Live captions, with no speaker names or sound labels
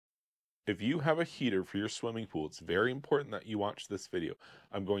If you have a heater for your swimming pool, it's very important that you watch this video.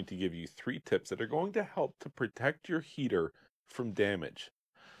 I'm going to give you 3 tips that are going to help to protect your heater from damage.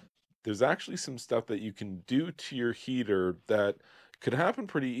 There's actually some stuff that you can do to your heater that could happen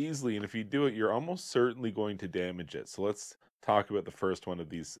pretty easily, and if you do it, you're almost certainly going to damage it. So let's talk about the first one of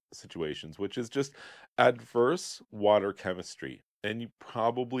these situations, which is just adverse water chemistry. And you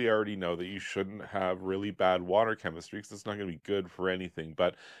probably already know that you shouldn't have really bad water chemistry because it's not going to be good for anything,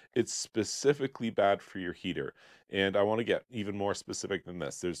 but it's specifically bad for your heater. And I want to get even more specific than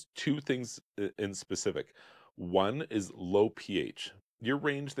this. There's 2 things in specific. One is low pH. Your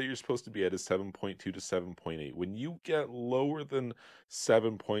range that you're supposed to be at is 7.2 to 7.8. When you get lower than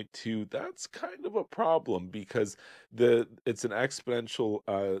 7.2, that's kind of a problem because it's an exponential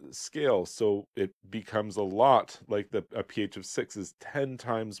scale, so it becomes a lot like a pH of 6 is 10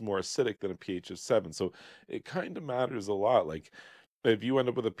 times more acidic than a pH of 7. So it kind of matters a lot. Like if you end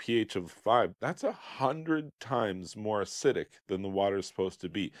up with a pH of 5, that's 100 times more acidic than the water is supposed to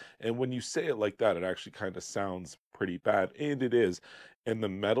be. And when you say it like that, it actually kind of sounds pretty bad, and it is. And the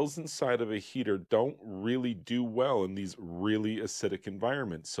metals inside of a heater don't really do well in these really acidic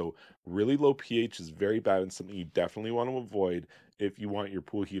environments. So really low pH is very bad and something you definitely want to avoid if you want your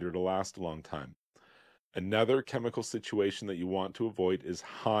pool heater to last a long time. Another chemical situation that you want to avoid is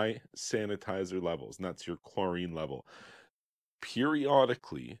high sanitizer levels, and that's your chlorine level.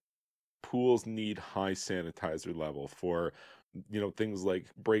 Periodically, pools need high sanitizer level for things like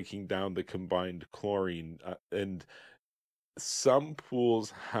breaking down the combined chlorine, and some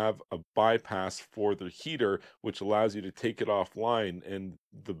pools have a bypass for the heater which allows you to take it offline, and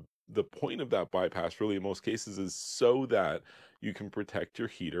the point of that bypass really in most cases is so that you can protect your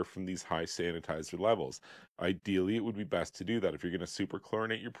heater from these high sanitizer levels. Ideally, it would be best to do that. If you're going to super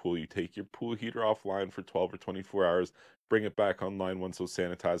chlorinate your pool, you take your pool heater offline for 12 or 24 hours, bring it back online once those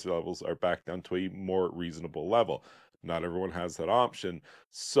sanitizer levels are back down to a more reasonable level. Not everyone has that option.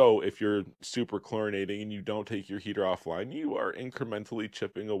 So if you're super chlorinating and you don't take your heater offline, you are incrementally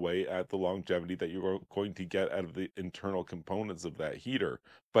chipping away at the longevity that you're going to get out of the internal components of that heater.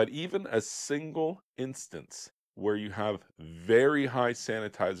 But even a single instance where you have very high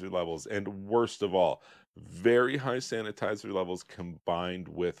sanitizer levels, and worst of all, very high sanitizer levels combined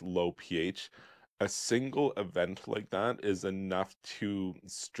with low pH, a single event like that is enough to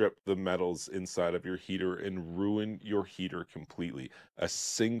strip the metals inside of your heater and ruin your heater completely. A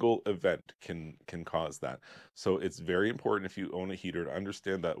single event can cause that. So it's very important if you own a heater to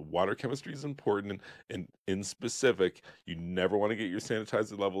understand that water chemistry is important, and in specific, you never want to get your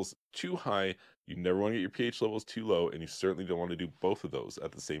sanitizer levels too high, you never want to get your pH levels too low, and you certainly don't want to do both of those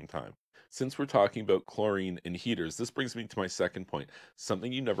at the same time. Since we're talking about chlorine in heaters, this brings me to my second point.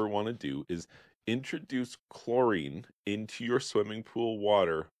 Something you never want to do is introduce chlorine into your swimming pool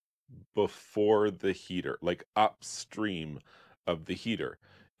water before the heater, like upstream of the heater.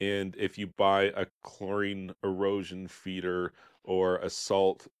 And if you buy a chlorine erosion feeder or a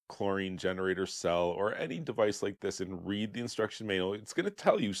salt chlorine generator cell or any device like this and read the instruction manual, it's going to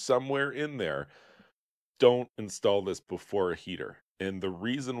tell you somewhere in there, don't install this before a heater. And the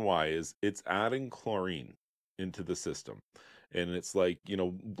reason why is it's adding chlorine into the system. And it's like,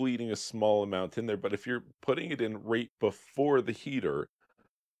 bleeding a small amount in there. But if you're putting it in right before the heater,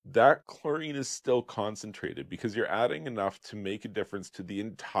 that chlorine is still concentrated because you're adding enough to make a difference to the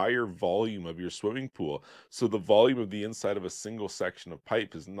entire volume of your swimming pool. So the volume of the inside of a single section of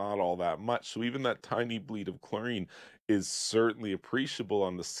pipe is not all that much. So even that tiny bleed of chlorine is certainly appreciable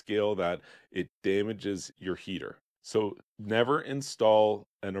on the scale that it damages your heater. So never install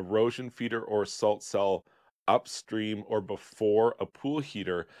an erosion feeder or salt cell upstream or before a pool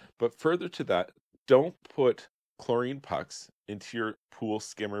heater. But further to that, don't put chlorine pucks into your pool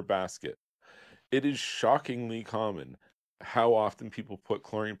skimmer basket. It is shockingly common how often people put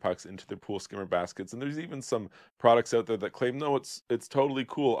chlorine pucks into their pool skimmer baskets, and there's even some products out there that claim, no, it's totally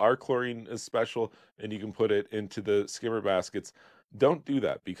cool, our chlorine is special and you can put it into the skimmer baskets. Don't do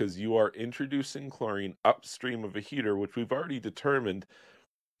that because you are introducing chlorine upstream of a heater, which we've already determined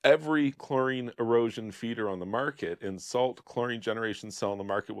every chlorine erosion feeder on the market and salt chlorine generation cell on the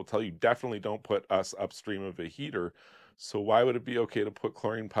market will tell you definitely don't put us upstream of a heater. So why would it be okay to put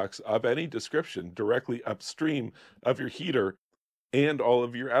chlorine pucks of any description directly upstream of your heater and all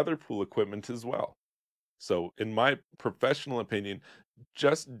of your other pool equipment as well? So in my professional opinion,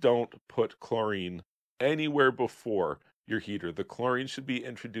 just don't put chlorine anywhere before your heater. The chlorine should be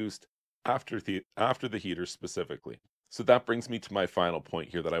introduced after the heater specifically. So that brings me to my final point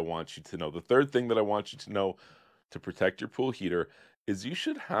here that I want you to know. The third thing that I want you to know to protect your pool heater is you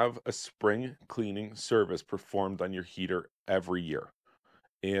should have a spring cleaning service performed on your heater every year.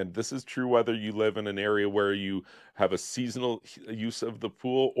 And this is true whether you live in an area where you have a seasonal use of the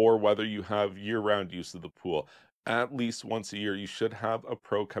pool or whether you have year-round use of the pool. At least once a year, you should have a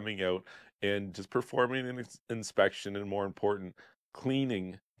pro coming out and just performing an inspection and, more important,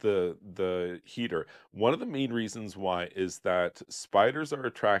 cleaning the heater. One of the main reasons why is that spiders are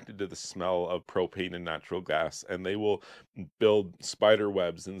attracted to the smell of propane and natural gas, and they will build spider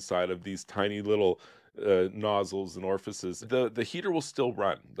webs inside of these tiny little nozzles and orifices. The heater will still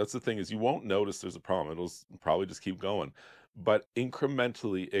run. That's the thing, is you won't notice there's a problem. It'll probably just keep going. But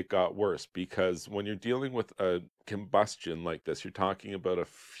incrementally, it got worse because when you're dealing with a combustion like this, you're talking about a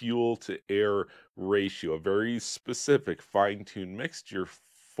fuel to air ratio, a very specific fine-tuned mixture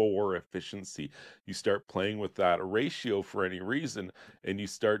for efficiency. You start playing with that ratio for any reason, and you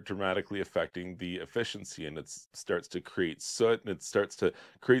start dramatically affecting the efficiency, and it starts to create soot, and it starts to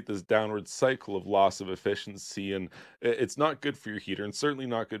create this downward cycle of loss of efficiency. And it's not good for your heater, and certainly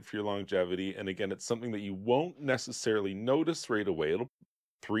not good for your longevity. And again, it's something that you won't necessarily notice right away. It'll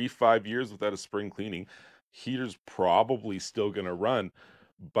 3, 5 years without a spring cleaning, heater's probably still going to run.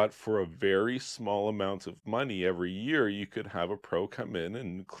 But for a very small amount of money every year, you could have a pro come in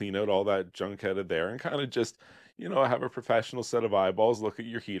and clean out all that junk out of there and kind of just, have a professional set of eyeballs look at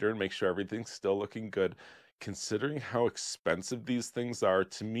your heater and make sure everything's still looking good. Considering how expensive these things are,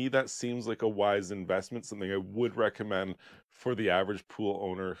 to me, that seems like a wise investment, something I would recommend for the average pool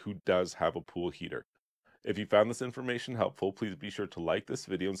owner who does have a pool heater. If you found this information helpful, please be sure to like this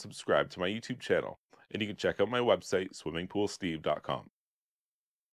video and subscribe to my YouTube channel. And you can check out my website, swimmingpoolsteve.com.